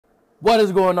What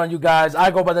is going on, you guys? I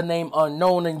go by the name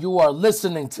Unknown, and you are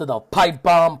listening to the Pipe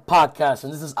Bomb Podcast.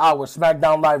 And this is our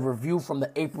Smackdown Live review from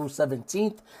the April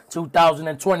 17th,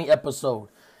 2020 episode.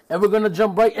 And we're going to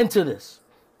jump right into this.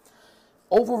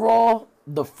 Overall,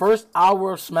 the first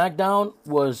hour of Smackdown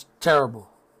was terrible.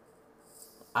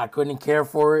 I couldn't care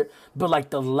for it. But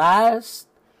like the last,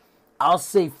 I'll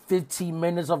say 15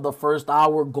 minutes of the first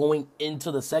hour going into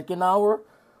the second hour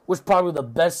was probably the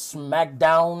best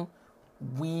Smackdown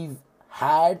we've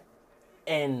had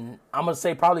in, I'm going to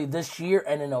say probably this year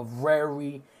and in a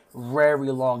very,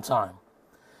 very long time.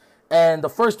 And the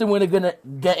first thing we're going to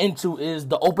get into is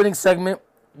the opening segment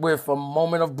with a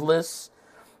moment of bliss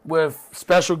with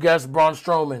special guest Braun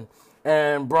Strowman.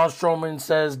 And Braun Strowman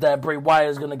says that Bray Wyatt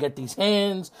is going to get these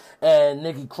hands, and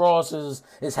Nikki Cross is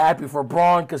happy for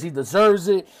Braun because he deserves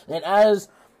it. And as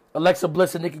Alexa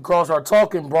Bliss and Nikki Cross are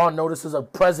talking, Braun notices a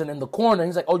present in the corner.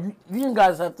 He's like, oh, you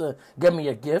guys have to get me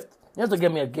a gift. You have to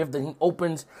get me a gift. And he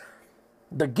opens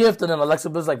the gift, and then Alexa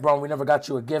Bliss is like, Braun, we never got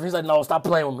you a gift. He's like, no, stop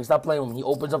playing with me. Stop playing with me. He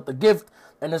opens up the gift,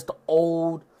 and it's the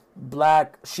old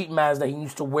black sheet mask that he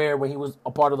used to wear when he was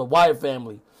a part of the Wyatt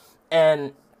family.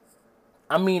 And,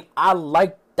 I mean, I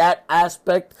like that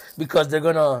aspect because they're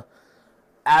going to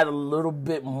add a little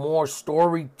bit more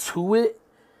story to it,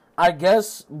 I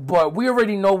guess. But we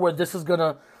already know where this is going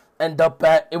to end up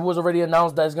at. It was already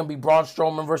announced that it's going to be Braun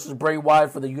Strowman versus Bray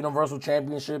Wyatt for the Universal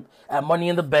Championship at Money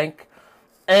in the Bank.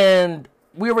 And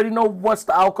we already know what's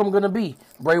the outcome going to be.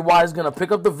 Bray Wyatt is going to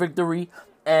pick up the victory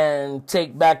and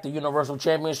take back the Universal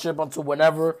Championship until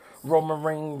whenever Roman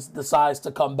Reigns decides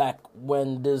to come back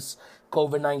when this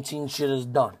COVID-19 shit is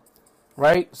done.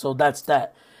 Right? So that's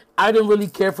that. I didn't really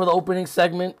care for the opening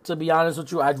segment, to be honest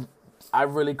with you. I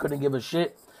really couldn't give a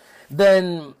shit.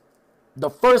 Then the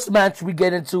first match we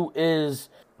get into is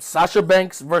Sasha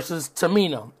Banks versus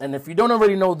Tamina. And if you don't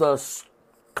already know, the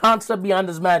concept behind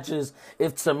this match is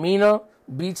if Tamina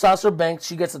beats Sasha Banks,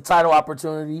 she gets a title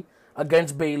opportunity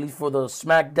against Bayley for the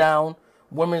Smackdown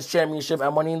Women's Championship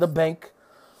at Money in the Bank.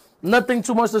 Nothing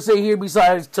too much to say here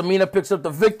besides Tamina picks up the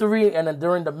victory, and then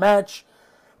during the match,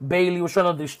 Bayley was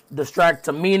trying to distract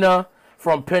Tamina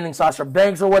from pinning Sasha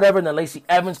Banks or whatever, and then Lacey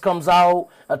Evans comes out,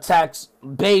 attacks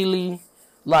Bayley.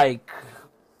 Like,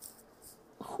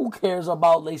 who cares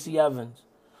about Lacey Evans?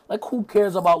 Like, who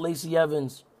cares about Lacey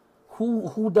Evans?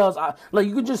 Who does? Like,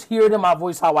 you can just hear it in my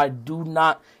voice how I do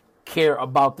not care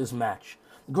about this match.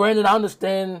 Granted, I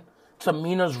understand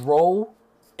Tamina's role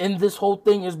in this whole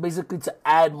thing is basically to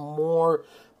add more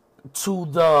to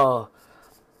the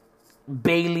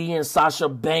Bayley and Sasha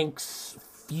Banks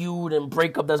feud and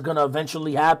breakup that's going to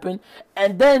eventually happen.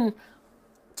 And then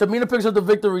Tamina picks up the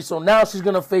victory, so now she's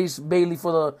going to face Bayley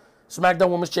for the SmackDown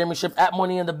Women's Championship at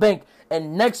Money in the Bank.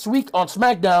 And next week on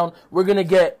SmackDown, we're going to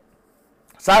get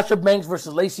Sasha Banks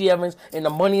versus Lacey Evans in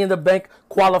the Money in the Bank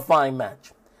qualifying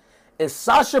match. If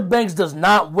Sasha Banks does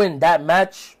not win that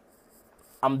match,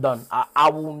 I'm done. I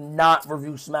will not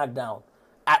review SmackDown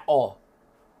at all.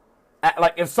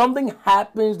 Like, if something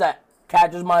happens that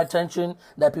catches my attention,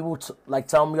 that people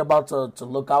tell me about to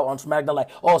look out on SmackDown, like,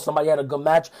 oh, somebody had a good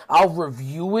match, I'll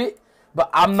review it, but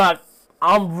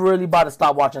I'm really about to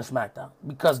stop watching SmackDown,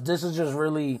 because this is just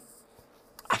really,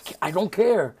 I don't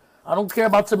care. I don't care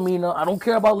about Tamina. I don't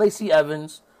care about Lacey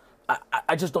Evans.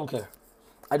 I just don't care.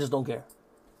 I just don't care.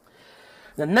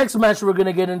 The next match we're going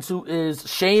to get into is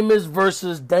Sheamus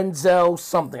versus Denzel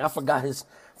something. I forgot his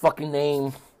fucking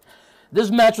name. This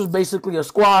match was basically a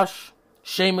squash.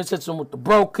 Sheamus hits him with the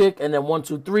bro kick, and then 1,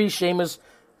 2, 3, Sheamus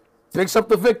picks up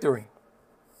the victory.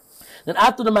 Then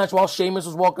after the match, while Sheamus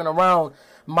was walking around,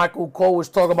 Michael Cole was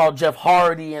talking about Jeff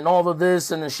Hardy and all of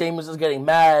this, and then Sheamus is getting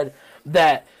mad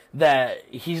that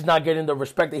he's not getting the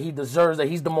respect that he deserves, that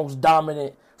he's the most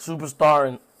dominant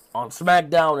superstar on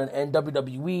SmackDown and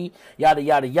WWE, yada,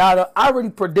 yada, yada. I already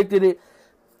predicted it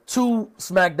 2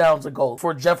 SmackDowns ago.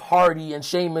 For Jeff Hardy and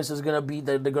Sheamus is going to be,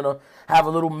 they're going to have a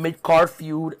little mid-card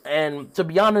feud. And to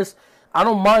be honest, I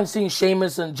don't mind seeing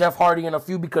Sheamus and Jeff Hardy in a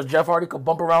feud because Jeff Hardy could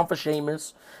bump around for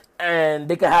Sheamus and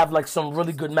they could have like some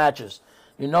really good matches,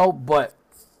 you know? But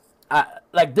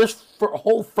this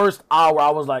whole first hour,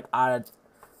 I was like,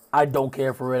 I don't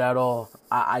care for it at all.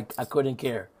 I couldn't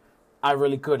care. I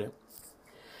really couldn't.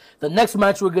 The next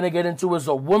match we're going to get into is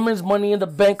a Women's Money in the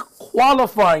Bank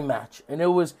qualifying match. And it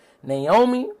was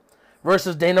Naomi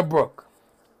versus Dana Brooke.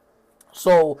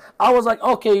 So I was like,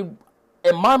 okay,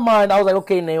 in my mind, I was like,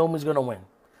 okay, Naomi's going to win.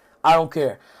 I don't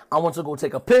care. I want to go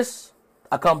take a piss.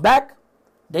 I come back.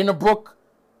 Dana Brooke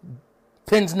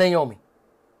pins Naomi.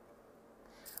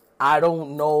 I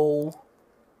don't know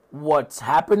what's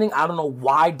happening. I don't know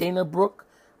why Dana Brooke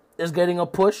is getting a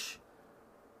push.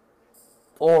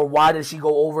 or why did she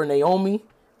go over Naomi?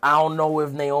 I don't know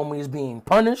if Naomi is being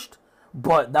punished,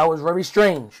 but that was very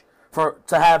strange to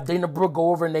have Dana Brooke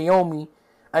go over Naomi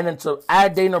and then to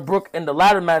add Dana Brooke in the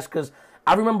ladder match, because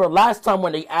I remember last time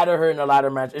when they added her in the ladder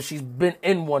match, and she's been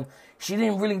in one, she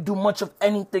didn't really do much of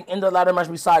anything in the ladder match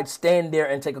besides stand there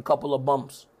and take a couple of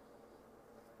bumps.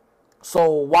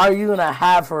 So why are you going to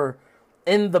have her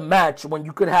in the match when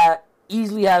you could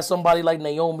easily have somebody like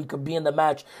Naomi could be in the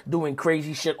match doing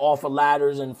crazy shit off of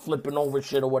ladders and flipping over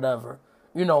shit or whatever,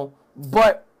 you know?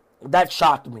 But that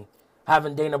shocked me,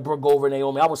 having Dana Brooke go over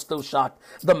Naomi. I was still shocked.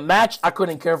 The match, I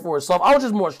couldn't care for itself. I was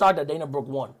just more shocked that Dana Brooke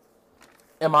won,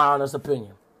 in my honest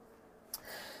opinion.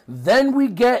 Then we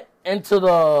get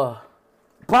into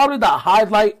probably the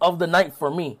highlight of the night for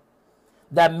me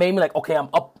that made me like, okay, I'm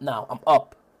up now. I'm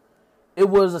up. It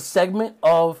was a segment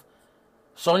of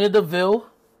Sonya Deville,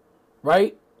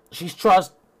 right? She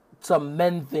tries to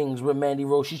mend things with Mandy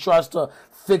Rose. She tries to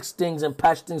fix things and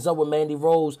patch things up with Mandy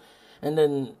Rose. And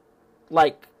then,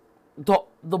 like,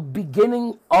 the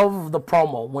beginning of the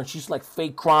promo, when she's, like,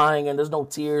 fake crying and there's no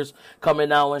tears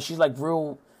coming out, and she's, like,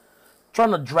 real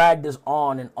trying to drag this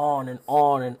on and on and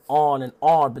on and on and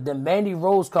on. But then Mandy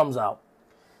Rose comes out.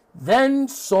 Then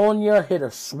Sonya hit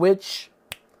a switch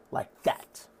like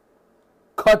that.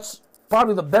 Cuts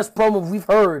probably the best promo we've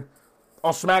heard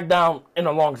on SmackDown in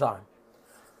a long time.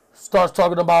 Starts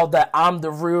talking about that I'm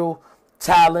the real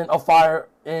talent of Fire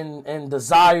and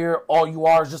Desire. All you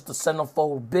are is just a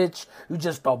centerfold bitch. You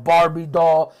just a Barbie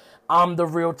doll. I'm the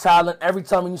real talent. Every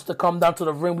time we used to come down to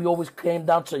the ring, we always came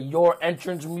down to your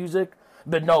entrance music.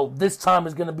 But no, this time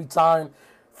is going to be time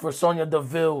for Sonya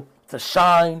Deville to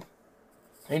shine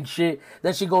and shit.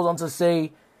 Then she goes on to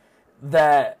say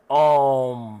that,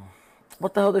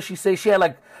 what the hell did she say? She had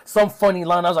like some funny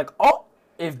line. I was like, oh,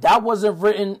 if that wasn't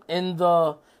written in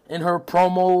her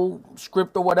promo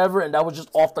script or whatever, and that was just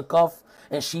off the cuff,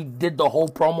 and she did the whole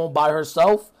promo by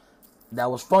herself, that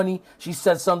was funny. She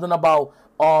said something about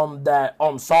that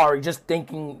sorry, just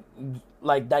thinking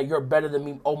like that you're better than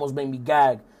me almost made me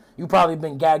gag. You probably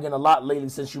been gagging a lot lately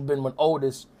since you've been with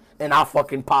Otis, and I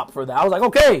fucking popped for that. I was like,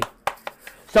 okay,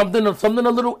 something a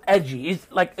little edgy.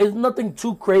 It's nothing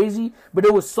too crazy, but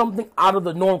it was something out of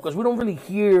the norm because we don't really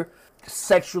hear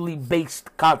sexually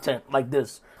based content like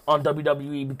this on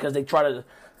WWE because they try to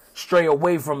stray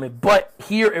away from it. But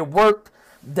here it worked.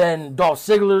 Then Dolph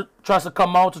Ziggler tries to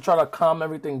come out to try to calm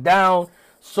everything down.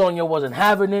 Sonya wasn't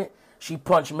having it. She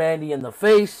punched Mandy in the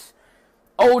face.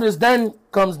 Otis then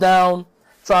comes down,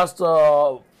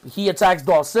 he attacks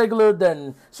Dolph Ziggler.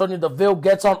 Then Sonya Deville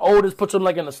gets on Otis, puts him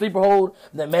like in a sleeper hold.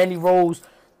 Then Mandy Rose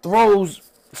throws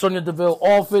Sonya Deville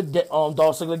off it. Dolph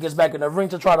Ziggler gets back in the ring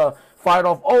to try to fight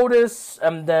off Otis.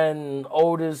 And then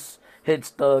Otis hits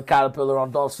the caterpillar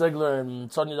on Dolph Ziggler,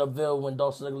 and Sonya Deville and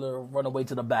Dolph Ziggler run away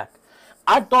to the back.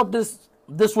 I thought this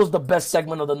was the best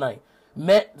segment of the night.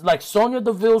 Like Sonya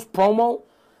Deville's promo,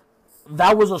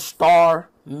 that was a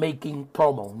star-making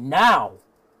promo. Now,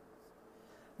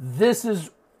 this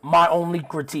is my only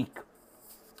critique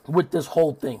with this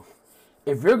whole thing.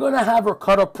 If you're going to have her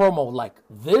cut a promo like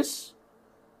this,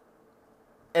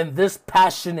 and this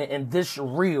passionate and this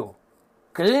real,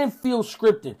 because it didn't feel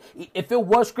scripted. If it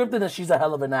was scripted, then she's a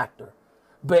hell of an actor.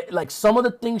 But like some of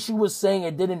the things she was saying,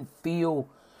 it didn't feel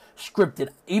scripted.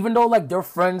 Even though like they're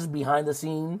friends behind the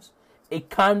scenes, it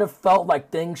kind of felt like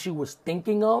things she was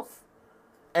thinking of.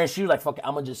 And she was like, fuck it,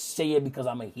 I'm going to just say it because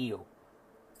I'm a heel.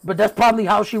 But that's probably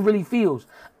how she really feels.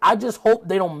 I just hope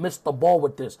they don't miss the ball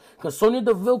with this. Because Sonya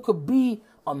Deville could be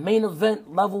a main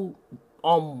event level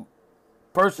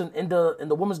person in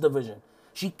the women's division.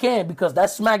 She can, because that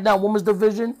SmackDown women's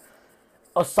division,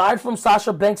 aside from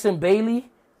Sasha Banks and Bayley,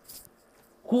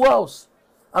 who else?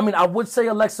 I mean, I would say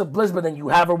Alexa Bliss, but then you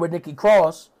have her with Nikki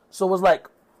Cross. So it was like,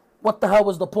 what the hell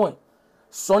was the point?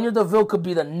 Sonya Deville could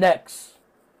be the next,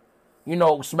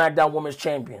 SmackDown Women's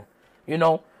Champion.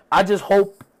 I just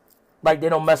hope like they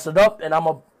don't mess it up, and I'm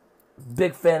a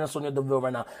big fan of Sonya Deville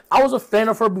right now. I was a fan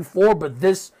of her before, but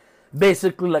this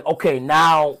basically like, okay,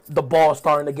 now the ball's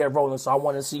starting to get rolling, so I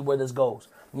want to see where this goes,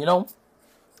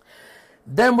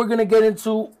 Then we're going to get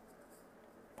into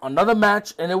another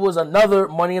match, and it was another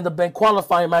Money in the Bank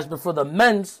qualifying match before the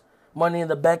men's Money in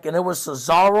the Bank, and it was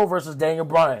Cesaro versus Daniel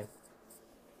Bryan.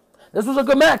 This was a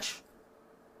good match.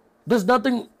 There's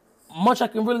nothing much I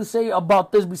can really say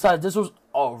about this besides this was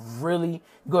a really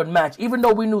good match. Even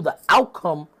though we knew the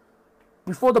outcome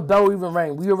before the bell even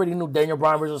rang, we already knew Daniel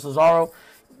Bryan versus Cesaro.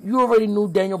 You already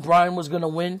knew Daniel Bryan was going to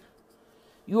win.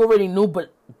 You already knew,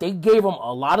 but they gave him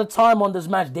a lot of time on this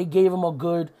match. They gave him a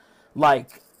good,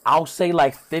 I'll say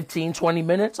 15, 20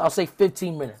 minutes. I'll say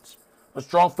 15 minutes. a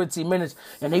strong 15 minutes,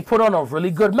 and they put on a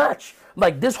really good match.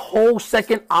 Like, this whole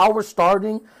second hour,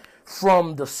 starting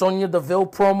from the Sonya Deville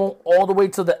promo all the way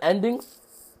to the ending,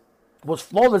 was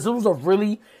flawless. It was a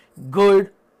really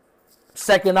good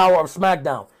second hour of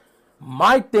SmackDown.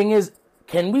 My thing is,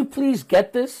 can we please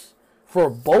get this for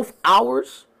both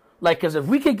hours? Like, because if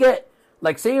we could get,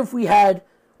 like, say if we had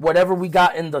whatever we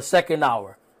got in the second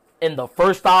hour, in the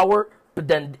first hour, but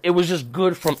then it was just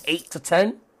good from 8 to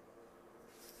 10,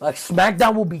 like,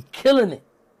 SmackDown will be killing it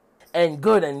and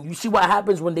good. And you see what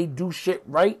happens when they do shit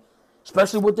right,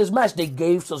 especially with this match. They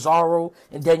gave Cesaro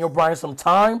and Daniel Bryan some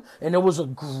time, and it was a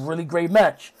really great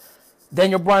match.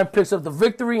 Daniel Bryan picks up the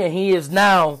victory, and he is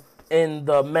now in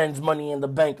the men's Money in the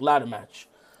Bank ladder match.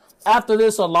 After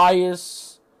this,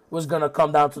 Elias was going to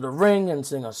come down to the ring and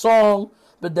sing a song,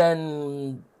 but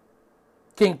then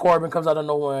King Corbin comes out of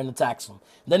nowhere and attacks him.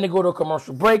 Then they go to a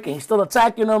commercial break, and he's still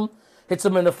attacking him, hits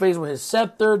him in the face with his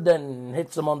scepter, then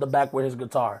hits him on the back with his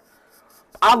guitar.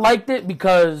 I liked it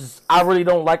because I really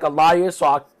don't like Elias,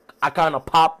 so I kind of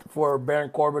popped for Baron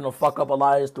Corbin to fuck up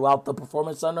Elias throughout the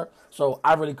Performance Center, so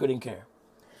I really couldn't care.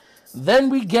 Then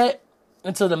we get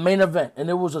into the main event, and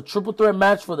it was a triple threat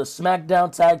match for the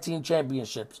SmackDown Tag Team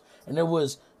Championships, and it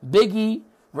was Big E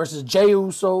versus Jey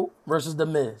Uso versus The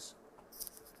Miz.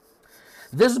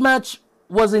 This match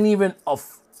wasn't even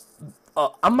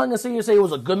I'm not going to say it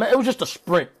was a good match. It was just a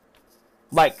sprint.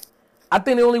 Like, I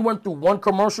think they only went through one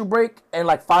commercial break, and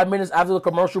like 5 minutes after the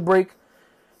commercial break,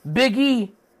 Big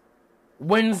E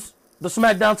wins the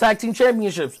SmackDown Tag Team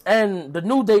Championships, and the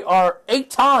New Day are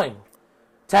 8-time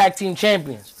Tag Team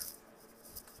Champions.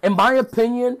 In my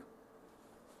opinion,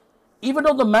 even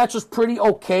though the match was pretty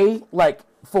okay, like,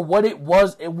 for what it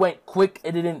was, it went quick.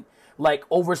 It didn't, like,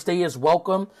 overstay its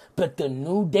welcome. But the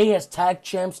New Day as tag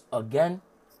champs again.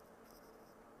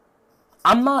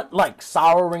 I'm not, like,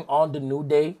 souring on the New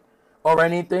Day or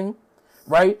anything,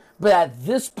 right? But at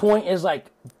this point, it's like,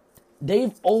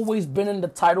 they've always been in the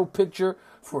title picture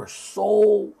for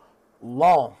so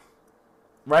long,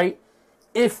 right?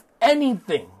 If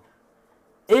anything,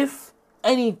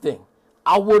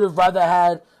 I would have rather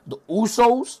had the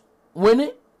Usos win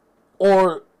it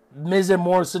or Miz and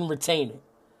Morrison retain it.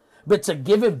 But to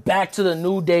give it back to the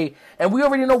New Day, and we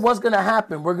already know what's going to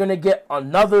happen. We're going to get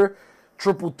another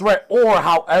triple threat, or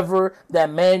however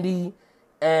that Mandy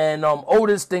and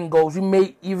Otis thing goes. They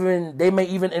may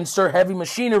even insert Heavy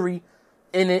Machinery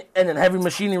in it, and then Heavy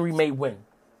Machinery may win.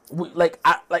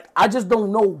 I just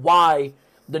don't know why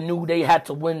the New Day had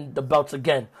to win the belts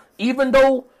again. Even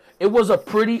though it was a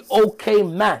pretty okay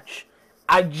match,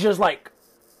 I just, like,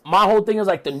 my whole thing is,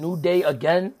 like, the New Day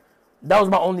again. That was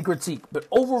my only critique. But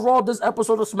overall, this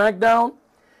episode of SmackDown,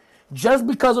 just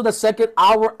because of the second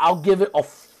hour, I'll give it a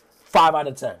 5 out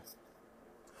of 10.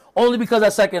 Only because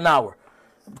that second hour.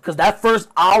 Because that first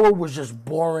hour was just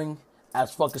boring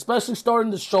as fuck. Especially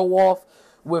starting to show off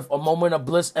with a Moment of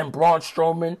Bliss and Braun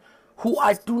Strowman, who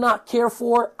I do not care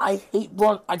for. I hate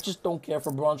Braun. I just don't care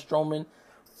for Braun Strowman.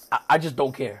 I just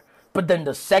don't care. But then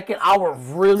the second hour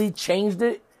really changed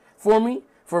it for me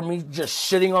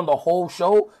just shitting on the whole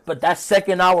show. But that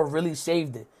second hour really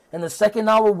saved it. And the second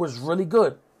hour was really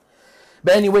good.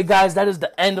 But anyway, guys, that is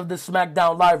the end of the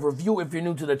SmackDown Live review. If you're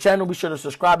new to the channel, be sure to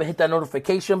subscribe and hit that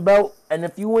notification bell. And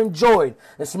if you enjoyed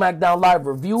the SmackDown Live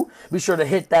review, be sure to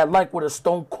hit that like with a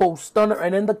Stone Cold Stunner.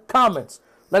 And in the comments,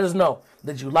 let us know.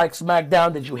 Did you like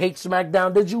SmackDown? Did you hate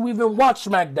SmackDown? Did you even watch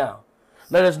SmackDown?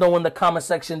 Let us know in the comment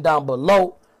section down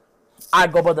below. I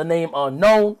go by the name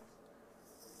Unknown.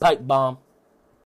 Pipe bomb.